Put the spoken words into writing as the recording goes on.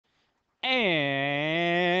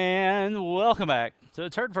And welcome back to the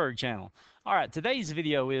Turdberg channel. All right, today's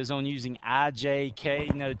video is on using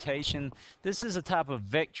IJK notation. This is a type of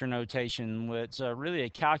vector notation, which really a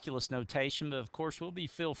calculus notation, but of course we'll be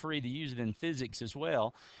feel free to use it in physics as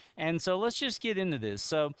well. And so let's just get into this.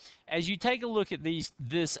 So as you take a look at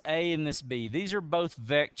this A and this B, these are both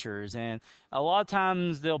vectors, and a lot of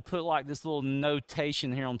times they'll put like this little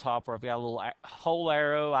notation here on top where I've got a little whole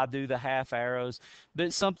arrow. I do the half arrows, but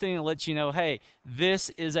it's something that lets you know, hey, this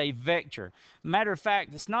is a vector. Matter of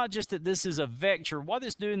fact, it's not just that this is a vector. What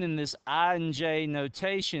it's doing in this I and J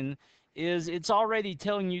notation is it's already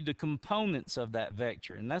telling you the components of that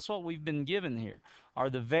vector, and that's what we've been given here, are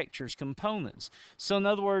the vector's components. So in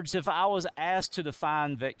other words, if I was asked to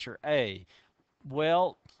define vector A,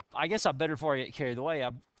 well, I guess I better, before I get carried away, I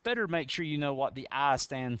better make sure you know what the I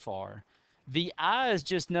stand for. The I is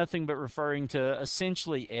just nothing but referring to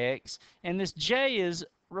essentially X, and this J is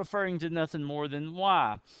referring to nothing more than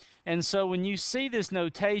Y. And so when you see this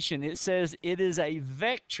notation, it says it is a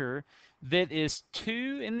vector that is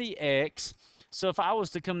 2 in the X. So if I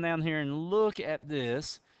was to come down here and look at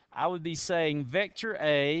this, I would be saying vector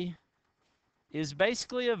A is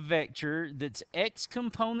basically a vector that's X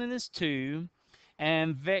component is 2,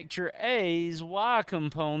 and vector A's Y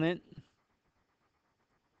component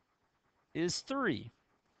is 3.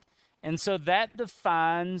 And so that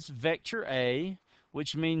defines vector A,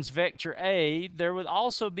 which means vector A, there would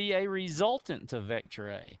also be a resultant to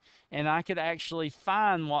vector A. And I could actually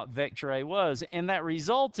find what vector A was. And that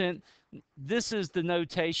resultant, this is the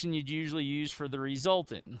notation you'd usually use for the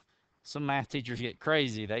resultant. Some math teachers get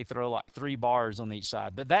crazy. They throw like 3 bars on each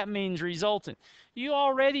side. But that means resultant. You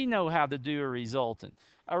already know how to do a resultant.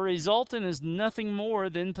 A resultant is nothing more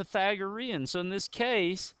than Pythagorean. So in this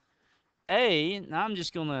case, A, now I'm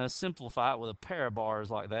just going to simplify it with a pair of bars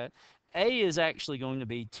like that. A is actually going to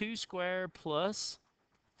be 2 squared plus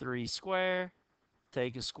 3 squared.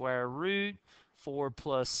 Take a square root. 4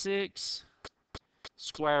 plus 6.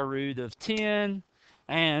 Square root of 10.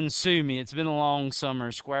 And sue me, it's been a long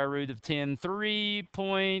summer. Square root of 10,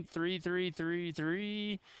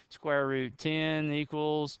 3.3333. Square root 10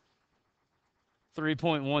 equals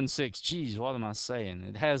 3.16. Geez, what am I saying?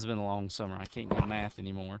 It has been a long summer. I can't do math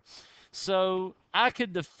anymore. So I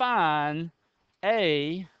could define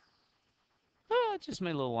A. Oh, I just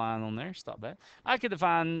made a little line on there. Stop that. I could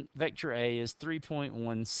define vector A as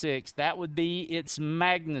 3.16. That would be its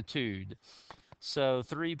magnitude. So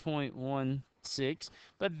 3.16.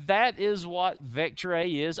 But that is what vector A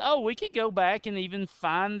is. Oh, we could go back and even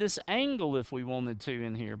find this angle if we wanted to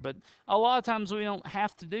in here. But a lot of times we don't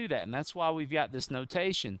have to do that. And that's why we've got this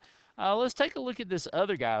notation. Let's take a look at this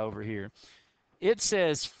other guy over here. It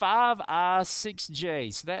says 5i,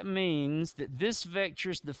 6j. So that means that this vector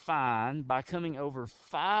is defined by coming over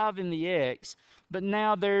 5 in the x, but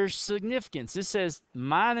now there's significance. This says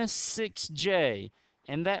minus 6j,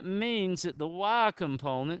 and that means that the y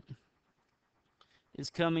component is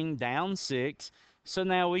coming down 6. So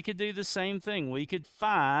now we could do the same thing. We could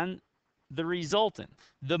find the resultant,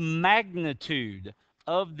 the magnitude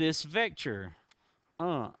of this vector.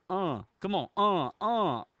 Come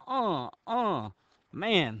on,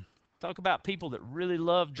 man, talk about people that really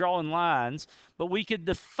love drawing lines. But we could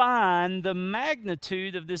define the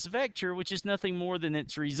magnitude of this vector, which is nothing more than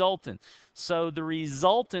its resultant. So the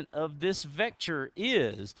resultant of this vector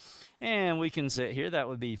is, and we can sit here, that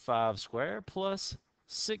would be 5 squared plus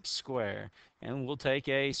 6 squared. And we'll take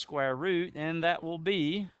a square root, and that will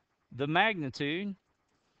be the magnitude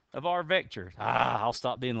of our vector. I'll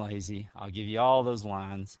stop being lazy. I'll give you all those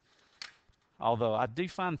lines. Although I do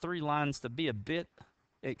find 3 lines to be a bit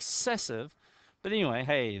excessive. But anyway,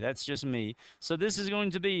 hey, that's just me. So this is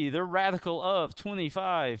going to be the radical of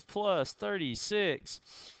 25 plus 36.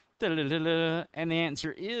 And the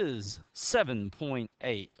answer is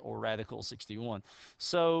 7.8, or radical 61.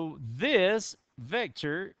 So this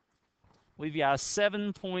vector, we've got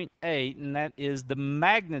 7.8, and that is the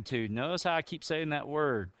magnitude. Notice how I keep saying that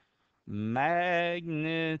word.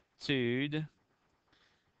 Magnitude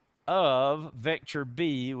of vector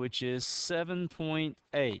B, which is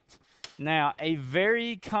 7.8. Now, a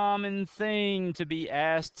very common thing to be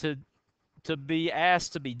asked to be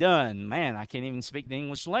done. Man, I can't even speak the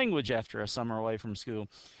English language after a summer away from school.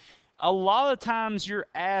 A lot of times you're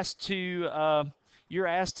asked to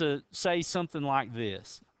say something like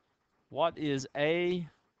this. What is A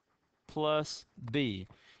plus B?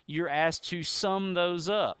 You're asked to sum those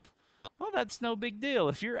up. Well, that's no big deal.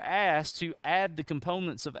 If you're asked to add the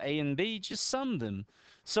components of A and B, just sum them.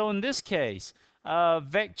 So in this case,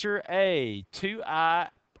 vector A, 2i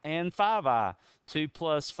and 5i. 2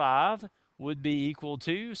 plus 5 would be equal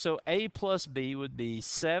to, so A plus B would be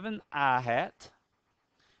 7I hat.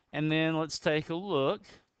 And then let's take a look.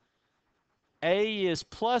 A is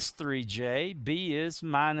plus 3J, B is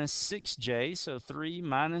minus 6J, so 3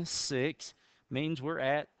 minus 6 means we're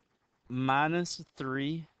at minus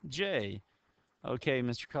 3J. Okay,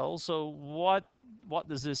 Mr. Cole, so what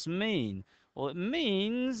does this mean? Well, it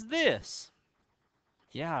means this.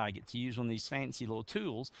 Yeah, I get to use one of these fancy little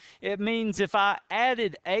tools. It means if I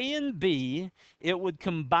added A and B, it would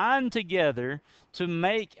combine together to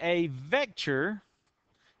make a vector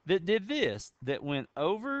that did this, that went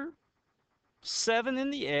over 7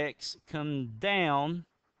 in the x, come down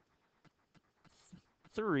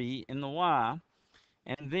 3 in the y,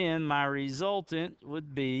 and then my resultant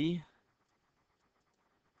would be.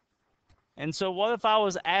 And so what if I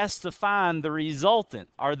was asked to find the resultant,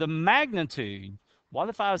 or the magnitude? What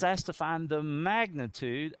if I was asked to find the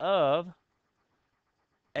magnitude of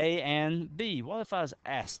A and B? What if I was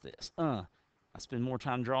asked this? I spend more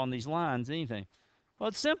time drawing these lines than anything. Well,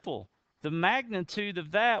 it's simple. The magnitude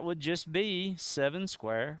of that would just be 7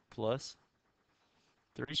 square plus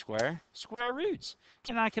 3 square roots.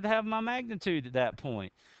 And I could have my magnitude at that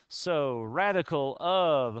point. So radical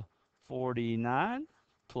of 49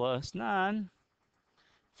 plus 9,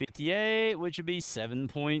 58, which would be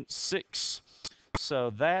 7.6. So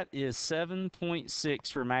that is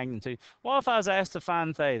 7.6 for magnitude. Well, if I was asked to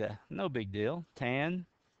find theta, no big deal. Tan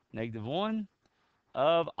 -1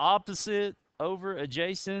 of opposite over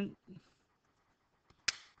adjacent.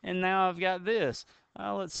 And now I've got this.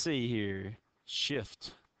 Let's see here.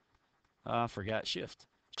 Shift. I forgot shift.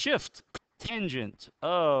 Shift tangent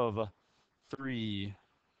of 3.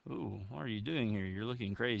 Ooh, what are you doing here? You're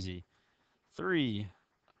looking crazy.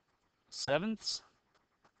 3/7.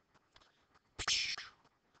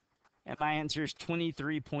 And my answer is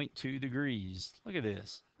 23.2 degrees. Look at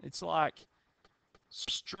this. It's like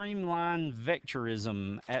streamlined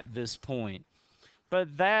vectorism at this point.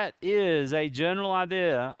 But that is a general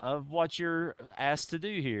idea of what you're asked to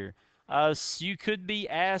do here. So you could be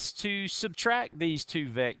asked to subtract these two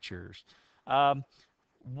vectors.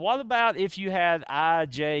 What about if you had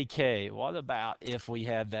IJK? What about if we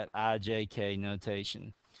had that IJK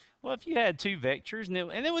notation? Well, if you had two vectors, and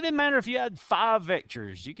it wouldn't matter if you had 5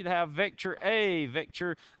 vectors. You could have vector A,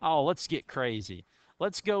 vector, oh, let's get crazy.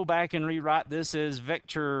 Let's go back and rewrite this as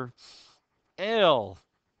vector L,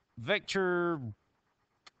 vector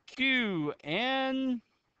Q, and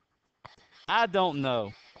I don't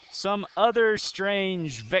know. Some other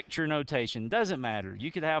strange vector notation. Doesn't matter.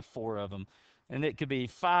 You could have 4 of them. And it could be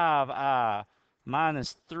 5I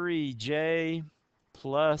minus 3J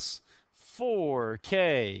plus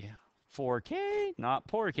 4K. 4K? Not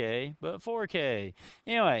poor K, but 4K.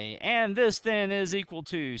 Anyway, and this then is equal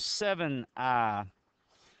to 7I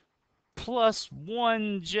plus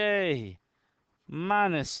 1J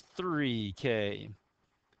minus 3K.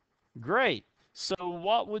 Great. So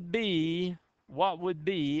what would be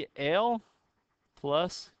L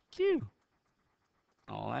plus Q?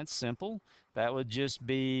 Oh, that's simple. That would just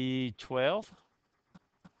be 12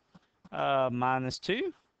 minus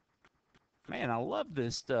 2. Man, I love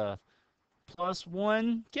this stuff. Plus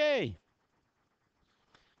 1K.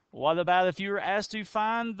 What about if you were asked to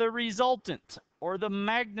find the resultant or the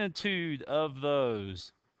magnitude of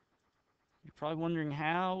those? You're probably wondering,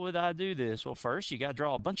 how would I do this? Well, first, you got to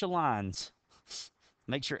draw a bunch of lines.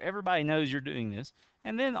 Make sure everybody knows you're doing this.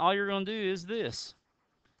 And then all you're going to do is this.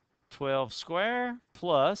 12 square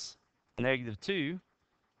plus -2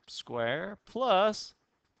 square plus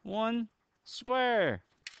 1 square.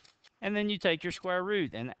 And then you take your square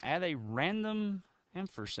root and add a random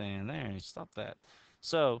ampersand there. Stop that.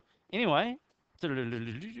 So anyway,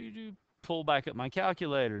 pull back up my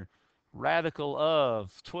calculator. Radical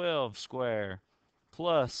of 12 square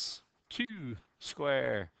plus 2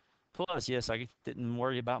 square plus, yes, I didn't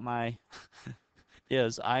worry about my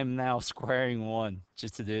is I'm now squaring 1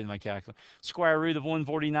 just to do it in my calculator. Square root of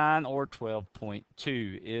 149 or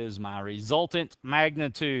 12.2 is my resultant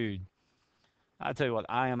magnitude. I tell you what,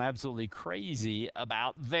 I am absolutely crazy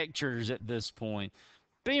about vectors at this point.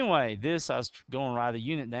 But anyway, this, I was going to write a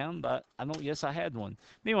unit down, but I don't guess I had one.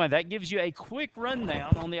 But anyway, that gives you a quick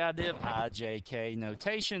rundown on the idea of IJK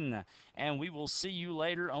notation. And we will see you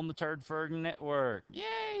later on the Turdferg Network.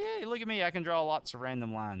 Yay, yay, look at me. I can draw lots of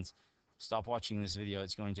random lines. Stop watching this video.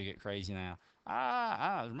 It's going to get crazy now.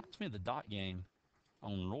 It reminds me of the dot game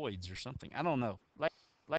on roids or something. I don't know.